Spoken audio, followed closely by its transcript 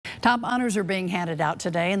Top honors are being handed out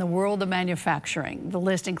today in the world of manufacturing. The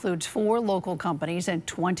list includes 4 local companies and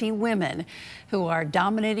 20 women who are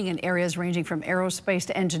dominating in areas ranging from aerospace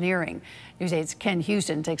to engineering. News 8's Ken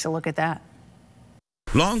Houston takes a look at that.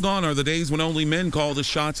 Long gone are the days when only men call the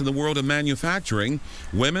shots in the world of manufacturing.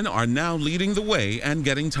 Women are now leading the way and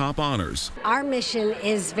getting top honors. Our mission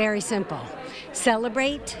is very simple: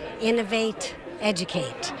 celebrate, innovate,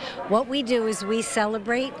 educate. What we do is we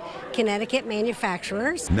celebrate Connecticut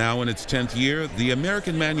manufacturers. Now in its 10th year, the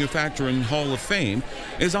American Manufacturing Hall of Fame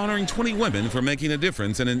is honoring 20 women for making a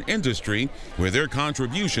difference in an industry where their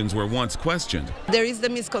contributions were once questioned. There is the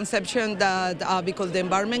misconception that because the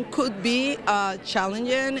environment could be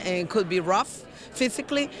challenging and could be rough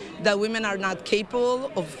physically, that women are not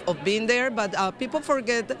capable of being there, but people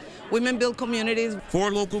forget women build communities.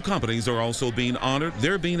 4 local companies are also being honored.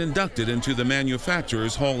 They're being inducted into the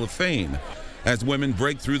Manufacturers Hall of Fame. As women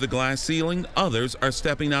break through the glass ceiling, others are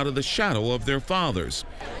stepping out of the shadow of their fathers.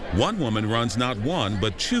 One woman runs not 1,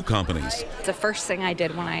 but 2 companies. The first thing I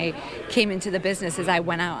did when I came into the business is I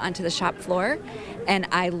went out onto the shop floor and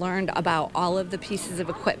I learned about all of the pieces of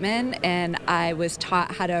equipment, and I was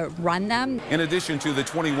taught how to run them. In addition to the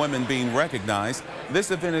 20 women being recognized,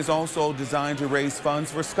 this event is also designed to raise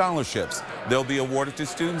funds for scholarships. They'll be awarded to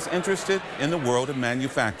students interested in the world of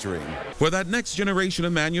manufacturing. For that next generation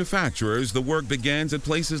of manufacturers, the work begins at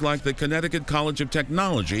places like the Connecticut College of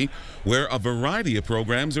Technology, where a variety of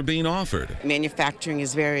programs are being offered. Manufacturing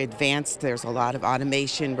is very advanced. There's a lot of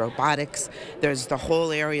automation, robotics. There's the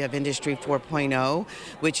whole area of Industry 4.0,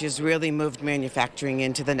 which has really moved manufacturing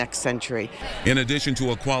into the next century. In addition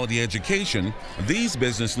to a quality education, these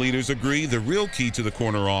business leaders agree the real key to the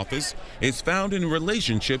corner office is found in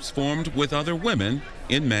relationships formed with other women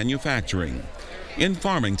in manufacturing. In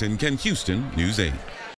Farmington, Ken Houston, News 8.